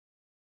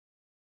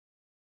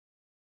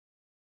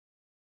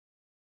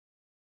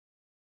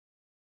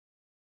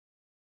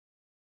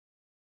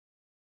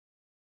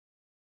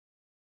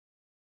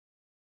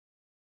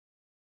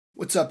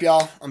What's up,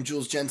 y'all? I'm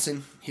Jules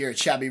Jensen here at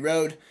Shabby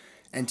Road,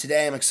 and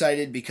today I'm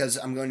excited because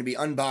I'm going to be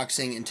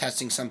unboxing and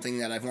testing something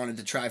that I've wanted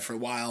to try for a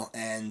while,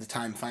 and the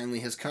time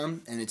finally has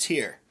come, and it's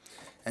here.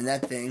 And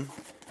that thing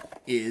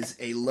is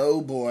a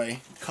Lowboy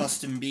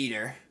custom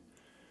beater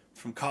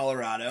from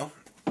Colorado,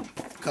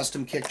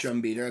 custom kick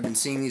drum beater. I've been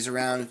seeing these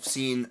around. I've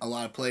seen a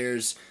lot of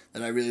players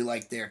that I really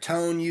like their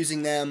tone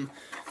using them.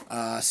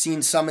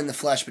 Seen some in the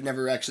flesh, but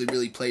never actually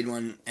really played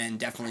one, and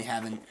definitely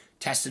haven't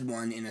tested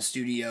one in a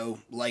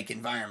studio-like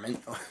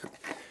environment.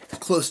 As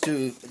close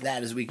to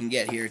that as we can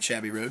get here at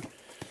Shabby Road.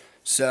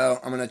 So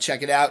I'm going to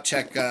check it out,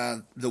 check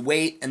the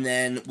weight, and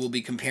then we'll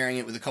be comparing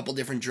it with a couple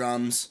different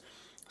drums,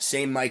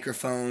 same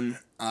microphone,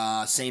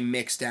 same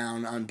mix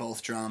down on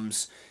both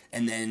drums,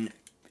 and then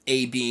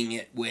A-Bing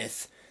it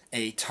with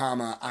a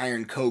Tama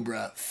Iron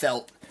Cobra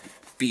felt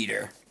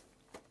beater,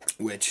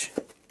 which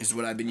is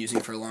what I've been using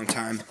for a long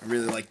time. I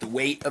really like the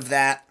weight of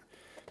that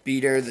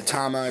beater, the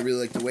Tama. I really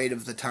like the weight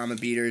of the Tama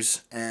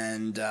beaters,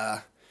 and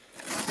the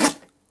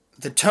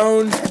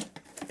tone.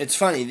 It's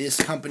funny,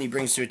 this company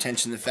brings to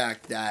attention the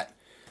fact that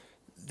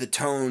the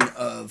tone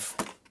of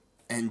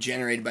and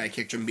generated by a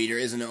kick drum beater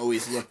isn't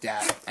always looked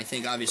at. I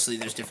think obviously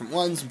there's different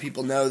ones, and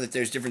people know that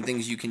there's different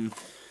things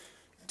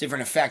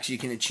different effects you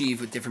can achieve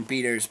with different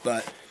beaters,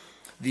 but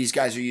these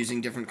guys are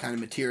using different kind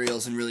of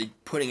materials and really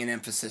putting an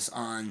emphasis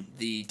on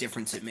the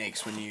difference it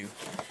makes when you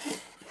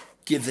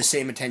give the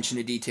same attention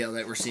to detail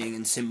that we're seeing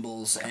in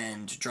cymbals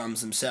and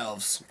drums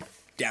themselves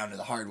down to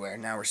the hardware.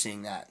 Now we're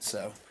seeing that.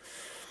 So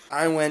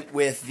I went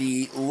with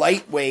the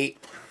lightweight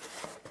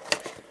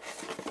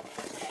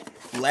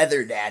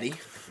Leather Daddy,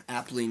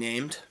 aptly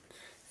named,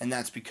 and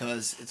that's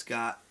because it's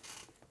got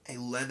a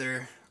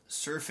leather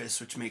surface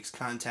which makes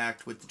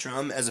contact with the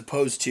drum as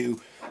opposed to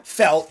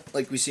felt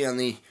like we see on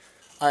the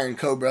Iron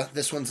Cobra.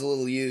 This one's a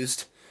little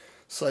used,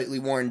 slightly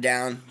worn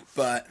down,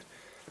 but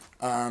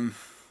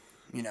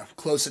you know,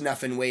 close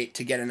enough in weight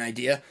to get an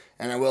idea.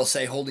 And I will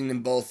say, holding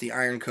them both, the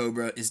Iron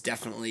Cobra is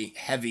definitely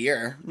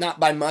heavier. Not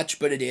by much,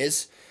 but it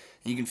is.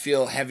 You can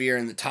feel heavier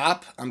in the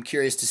top. I'm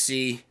curious to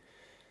see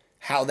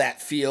how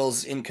that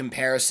feels in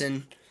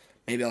comparison.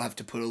 Maybe I'll have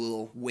to put a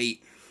little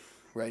weight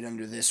right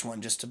under this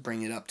one just to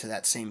bring it up to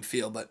that same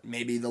feel. But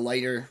maybe the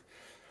lighter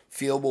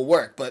feel will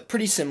work. But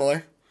pretty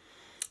similar.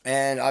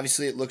 And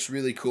obviously it looks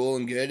really cool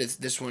and good.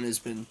 This one has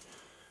been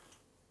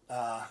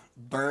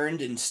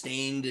burned and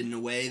stained in a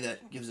way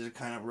that gives it a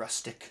kind of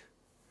rustic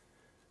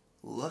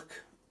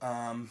look.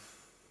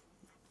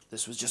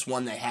 This was just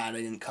one they had.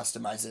 I didn't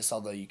customize this,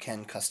 although you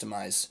can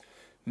customize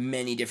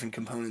many different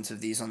components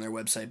of these on their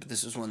website, but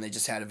this was one they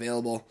just had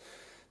available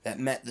that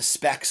met the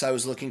specs I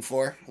was looking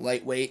for.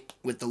 Lightweight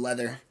with the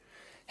leather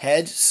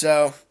head.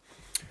 So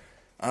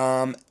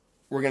we're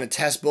going to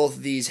test both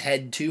of these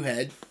head to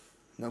head,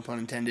 no pun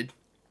intended,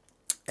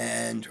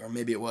 or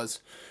maybe it was.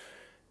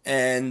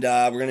 And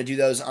we're going to do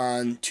those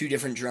on two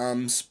different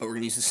drums, but we're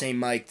going to use the same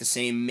mic, the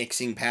same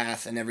mixing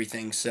path and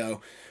everything.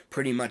 So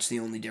pretty much the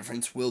only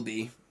difference will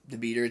be the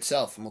beater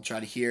itself. And we'll try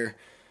to hear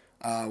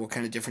what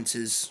kind of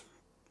differences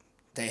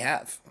they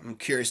have. I'm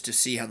curious to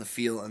see how the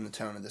feel and the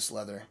tone of this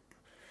leather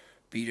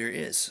beater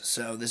is.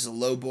 So this is a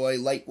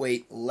Lowboy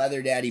lightweight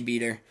Leather Daddy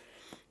beater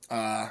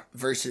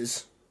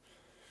versus,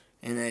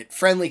 in a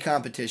friendly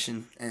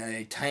competition,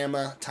 a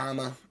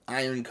Tama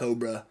Iron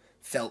Cobra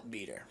felt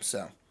beater.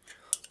 So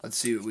let's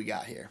see what we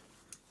got here.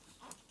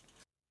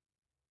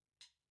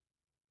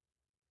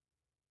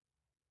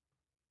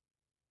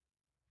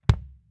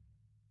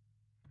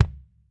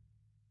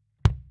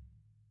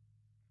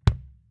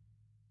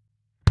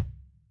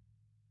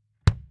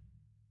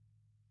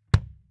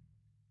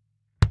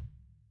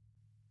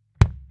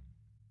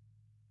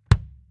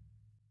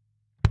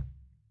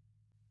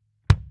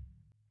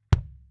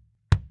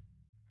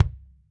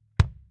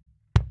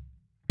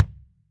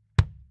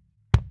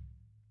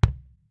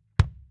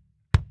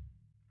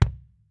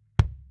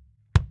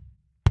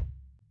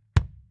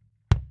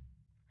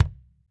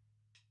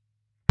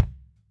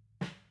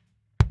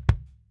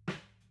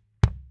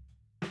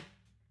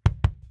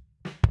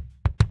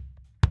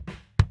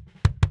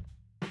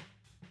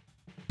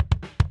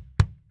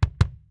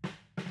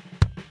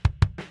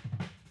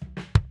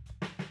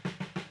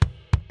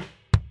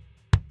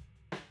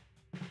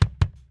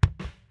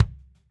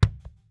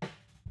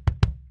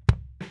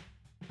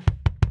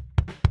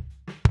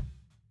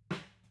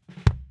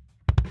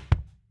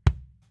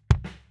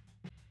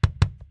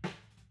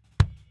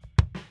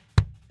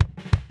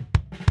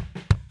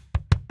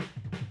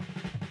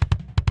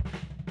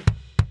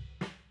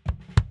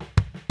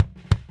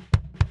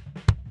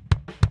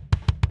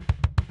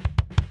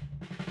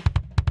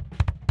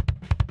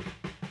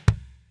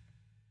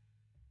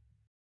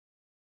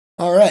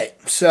 All right,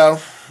 so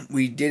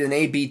we did an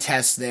A/B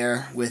test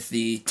there with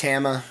the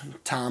Tama,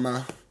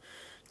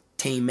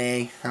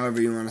 however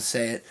you want to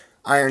say it,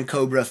 Iron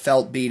Cobra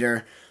felt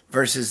beater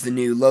versus the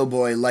new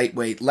Lowboy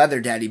lightweight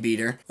Leather Daddy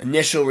beater.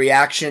 Initial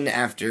reaction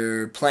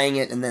after playing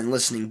it and then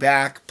listening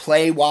back,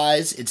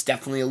 play-wise, it's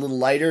definitely a little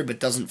lighter, but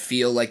doesn't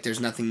feel like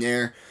there's nothing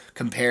there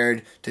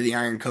compared to the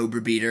Iron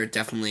Cobra beater. It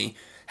definitely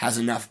has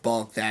enough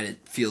bulk that it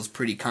feels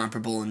pretty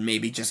comparable and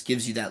maybe just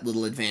gives you that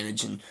little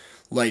advantage in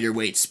lighter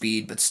weight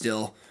speed, but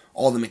still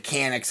all the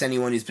mechanics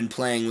anyone who's been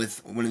playing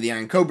with one of the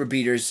Iron Cobra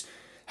beaters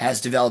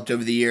has developed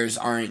over the years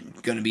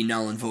aren't going to be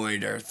null and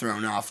void or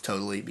thrown off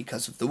totally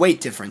because of the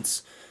weight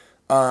difference.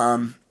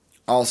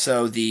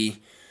 Also,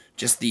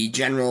 just the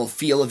general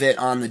feel of it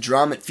on the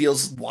drum, it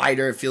feels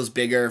wider, it feels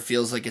bigger, it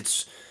feels like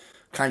it's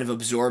kind of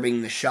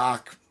absorbing the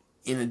shock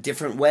in a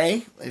different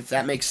way, if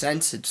that makes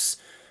sense. It's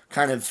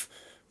kind of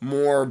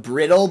more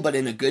brittle, but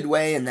in a good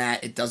way, in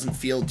that it doesn't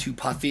feel too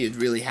puffy. It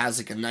really has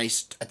like a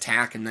nice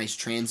attack, a nice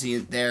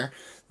transient there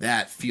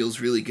that feels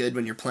really good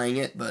when you're playing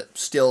it, but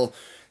still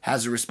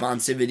has a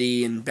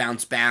responsivity and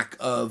bounce back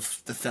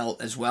of the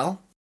felt as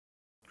well.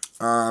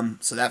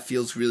 So that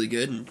feels really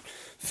good and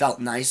felt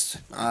nice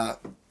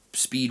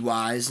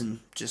speed-wise, and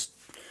just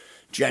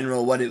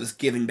general what it was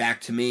giving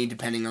back to me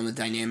depending on the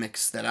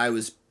dynamics that I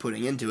was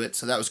putting into it.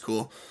 So that was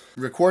cool.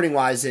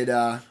 Recording-wise,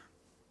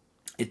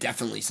 it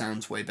definitely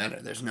sounds way better.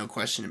 There's no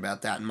question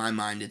about that. In my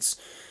mind, it's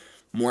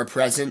more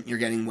present. You're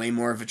getting way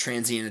more of a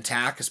transient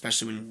attack,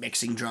 especially when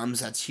mixing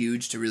drums. That's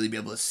huge to really be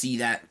able to see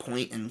that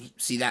point and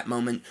see that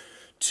moment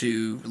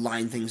to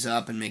line things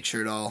up and make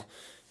sure it all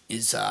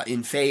is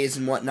in phase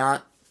and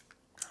whatnot.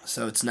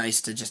 So it's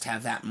nice to just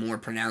have that more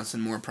pronounced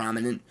and more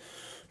prominent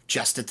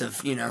just at the,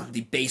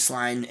 the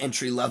baseline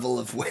entry level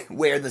of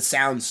where the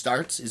sound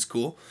starts is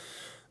cool.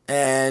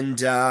 And,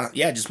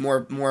 just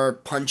more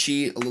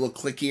punchy, a little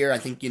clickier. I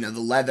think, the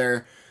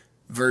leather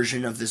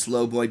version of this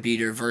Lowboy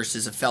beater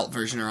versus a felt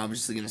version are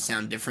obviously going to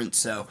sound different.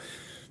 So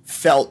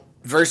felt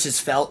versus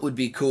felt would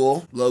be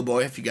cool.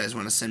 Lowboy, if you guys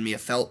want to send me a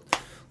felt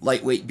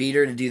lightweight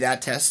beater to do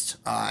that test,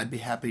 I'd be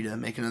happy to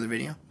make another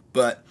video.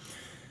 But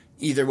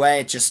either way,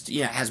 it just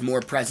has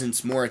more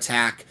presence, more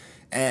attack,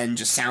 and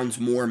just sounds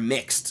more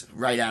mixed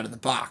right out of the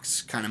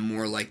box. Kind of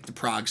more like the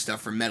prog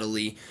stuff or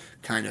metal-y,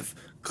 kind of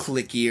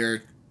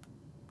clickier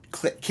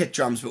kick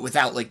drums, but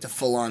without like the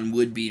full-on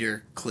wood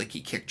beater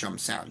clicky kick drum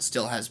sound.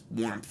 Still has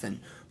warmth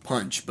and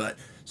punch, but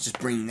it's just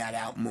bringing that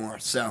out more.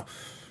 So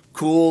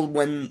cool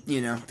when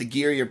the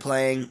gear you're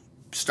playing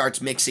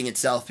starts mixing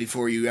itself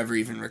before you ever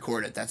even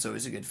record it. That's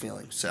always a good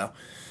feeling. So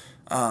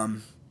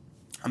I'm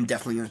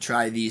definitely going to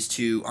try these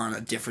two on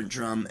a different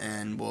drum,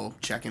 and we'll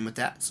check in with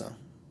that. So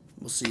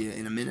we'll see you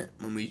in a minute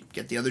when we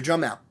get the other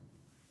drum out.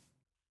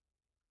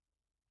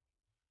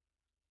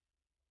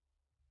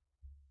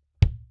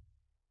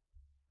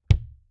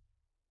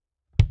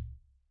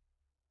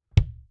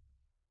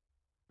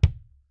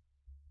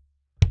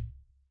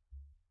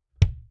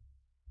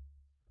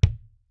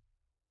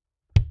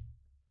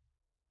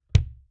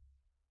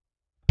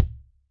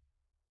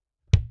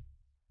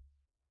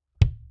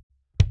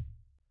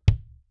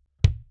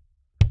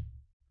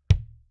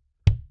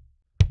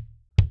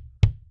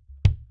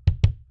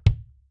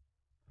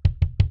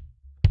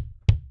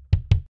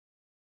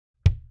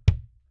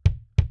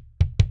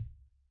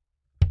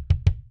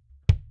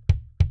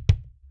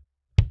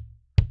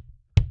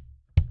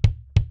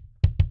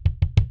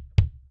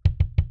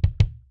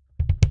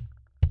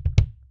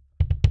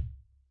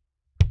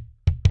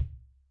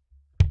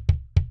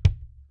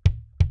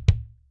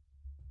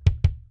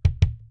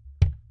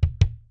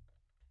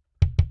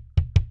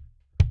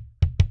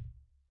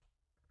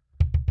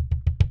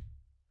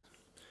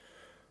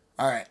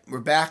 Alright, we're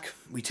back.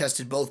 We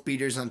tested both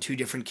beaters on two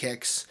different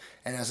kicks,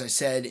 and as I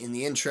said in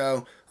the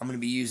intro, I'm going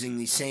to be using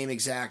the same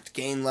exact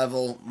gain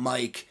level,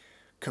 mic,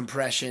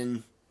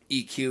 compression,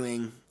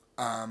 EQing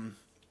on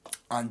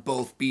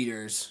both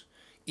beaters.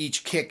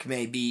 Each kick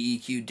may be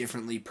EQ'd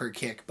differently per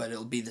kick, but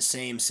it'll be the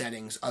same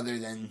settings other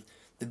than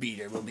the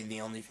beater will be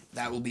the only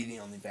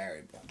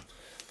variable.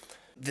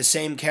 The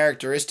same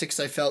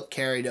characteristics I felt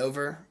carried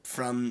over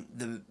from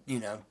the,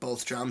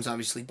 both drums.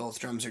 Obviously both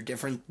drums are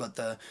different, but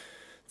the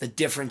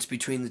difference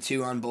between the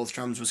two on both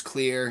drums was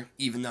clear.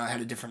 Even though I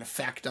had a different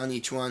effect on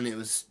each one, it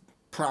was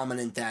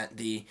prominent that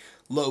the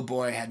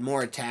Lowboy had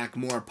more attack,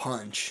 more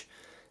punch,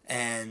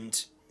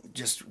 and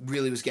just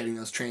really was getting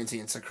those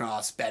transients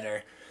across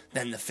better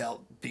than the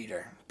felt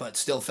beater, but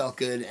still felt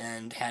good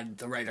and had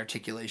the right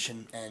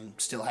articulation and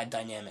still had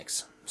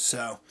dynamics.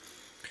 So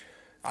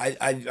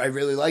I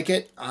really like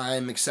it.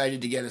 I'm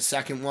excited to get a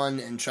second one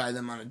and try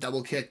them on a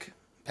double kick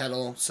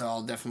pedal, so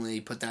I'll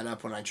definitely put that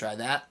up when I try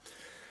that.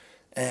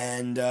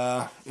 And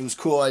it was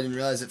cool. I didn't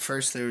realize at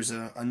first there was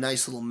a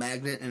nice little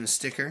magnet and a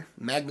sticker.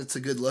 Magnet's a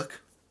good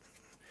look.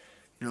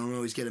 You don't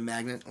always get a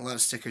magnet. A lot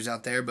of stickers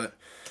out there, but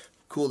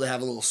cool to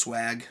have a little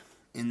swag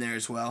in there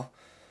as well.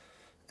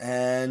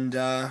 And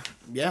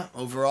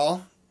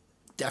overall,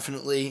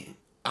 definitely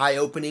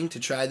eye-opening to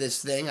try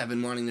this thing. I've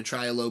been wanting to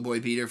try a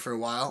Lowboy beater for a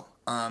while.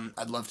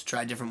 I'd love to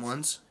try different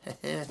ones.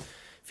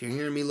 If you're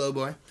hearing me,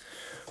 Lowboy.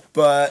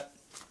 But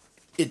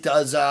it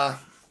does...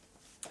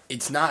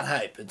 It's not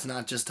hype. It's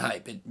not just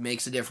hype. It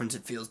makes a difference.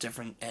 It feels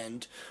different.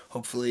 And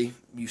hopefully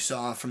you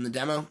saw from the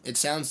demo, it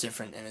sounds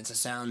different. And it's a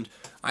sound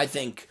I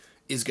think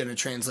is going to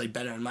translate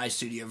better in my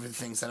studio for the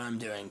things that I'm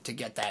doing to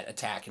get that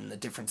attack. And the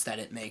difference that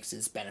it makes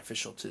is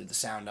beneficial to the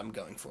sound I'm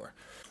going for.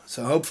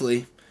 So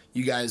hopefully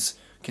you guys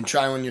can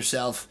try one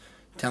yourself.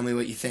 Tell me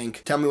what you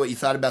think. Tell me what you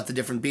thought about the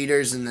different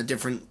beaters and the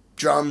different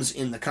drums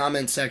in the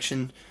comment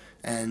section.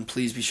 And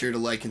please be sure to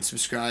like and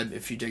subscribe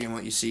if you're digging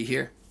what you see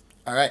here.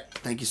 All right,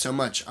 thank you so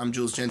much. I'm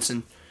Jules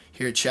Jensen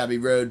here at Shabby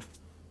Road.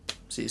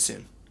 See you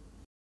soon.